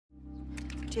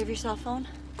Do you have your cell phone?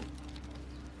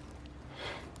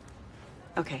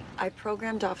 Okay, I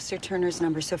programmed Officer Turner's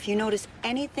number, so if you notice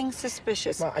anything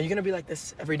suspicious... Ma, are you gonna be like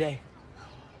this every day?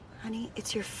 Honey,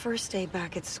 it's your first day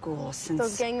back at school since...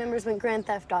 Those gang members went Grand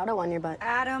Theft Auto on your butt.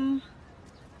 Adam...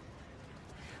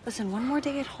 Listen, one more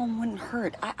day at home wouldn't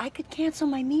hurt. I could cancel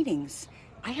my meetings.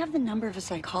 I have the number of a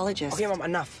psychologist. Okay, Mom,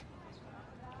 enough.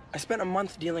 I spent a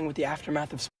month dealing with the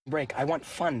aftermath of spring break. I want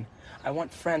fun. I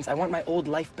want friends. I want my old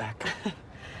life back.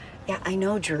 Yeah, I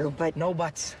know, Drew, but... No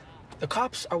buts. The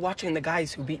cops are watching the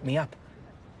guys who beat me up.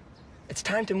 It's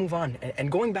time to move on,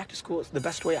 and going back to school is the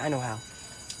best way I know how.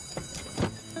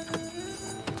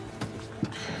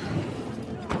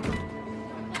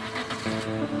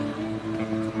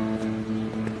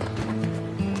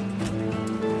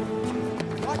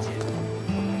 Watch it.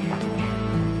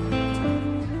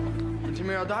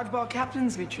 Intramural dodgeball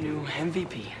captains, meet your new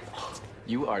MVP.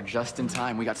 You are just in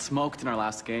time. We got smoked in our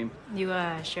last game. You,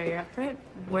 sure you're up for it?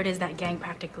 Word is that gang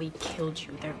practically killed you.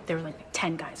 There were like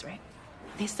 10 guys, right?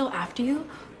 They still after you?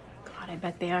 God, I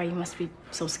bet they are. You must be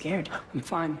so scared. I'm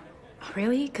fine.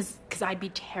 Really? Cause I'd be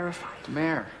terrified.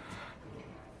 Mayor.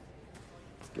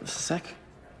 Give us a sec.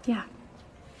 Yeah.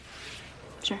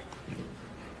 Sure.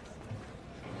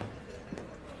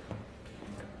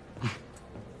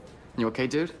 You okay,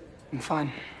 dude? I'm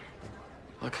fine.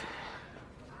 Look,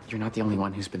 you're not the only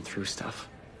one who's been through stuff.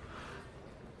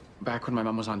 Back when my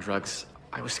mom was on drugs,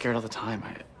 I was scared all the time.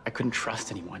 I couldn't trust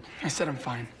anyone. I said I'm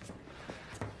fine.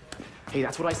 Hey,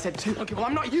 that's what I said too. Okay, well,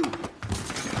 I'm not you.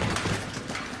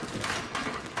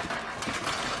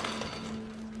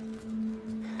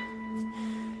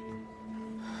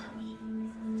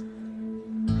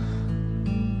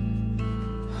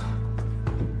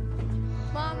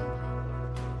 Mom.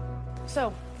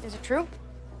 So, is it true?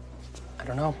 I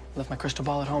don't know. Left my crystal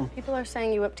ball at home. People are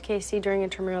saying you whipped Casey during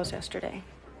intramurals yesterday.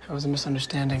 It was a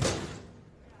misunderstanding.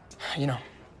 You know,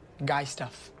 guy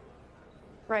stuff.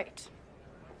 Right.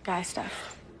 Guy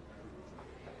stuff.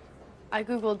 I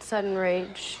Googled sudden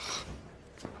rage.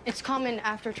 It's common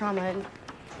after trauma, and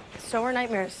so are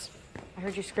nightmares. I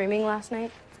heard you screaming last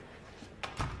night.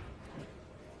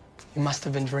 You must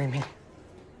have been dreaming.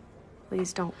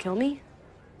 Please don't kill me.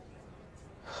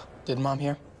 Did Mom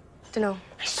hear? Dunno.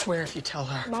 I swear if you tell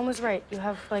her. Mom was right. You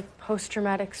have, like,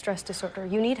 post-traumatic stress disorder.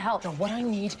 You need help. No, what I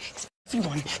need is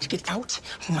everyone to get out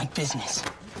of my business.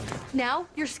 Now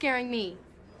you're scaring me.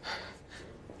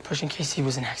 Pushing Casey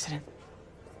was an accident.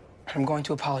 And I'm going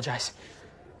to apologize.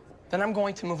 Then I'm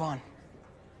going to move on.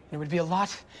 And it would be a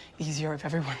lot easier if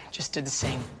everyone just did the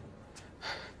same.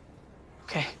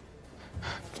 Okay?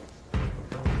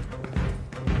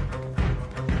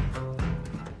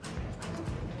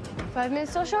 5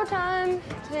 minutes till showtime.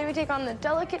 Today we take on the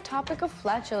delicate topic of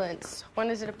flatulence. When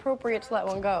is it appropriate to let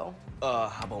one go?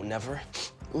 How about never?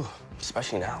 Ooh,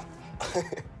 especially now.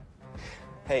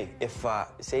 Hey, if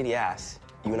Sadie asks,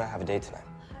 you and I have a date tonight.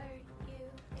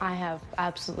 I have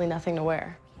absolutely nothing to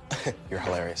wear. You're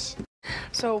hilarious.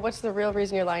 So what's the real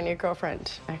reason you're lying to your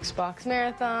girlfriend? Xbox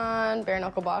marathon, bare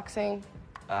knuckle boxing?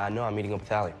 No, I'm meeting up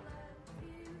with Allie.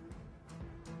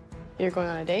 You're going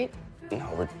on a date?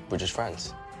 No, we're just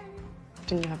friends.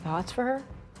 Didn't you have thoughts for her?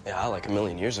 Yeah, like a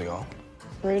million years ago.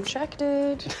 Rude check,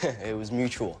 dude. It was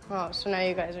mutual. Oh, so now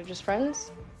you guys are just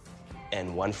friends?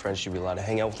 And one friend should be allowed to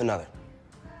hang out with another.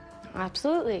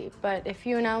 Absolutely. But if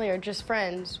you and Allie are just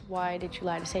friends, why did you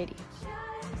lie to Sadie?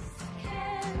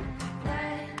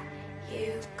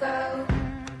 Go.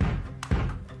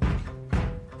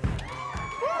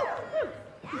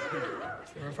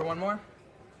 Room for one more?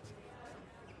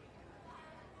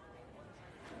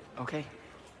 Okay.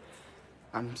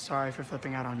 I'm sorry for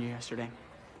flipping out on you yesterday.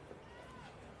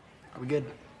 Are we good?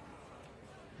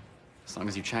 As long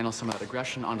as you channel some of that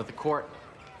aggression onto the court.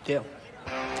 Deal.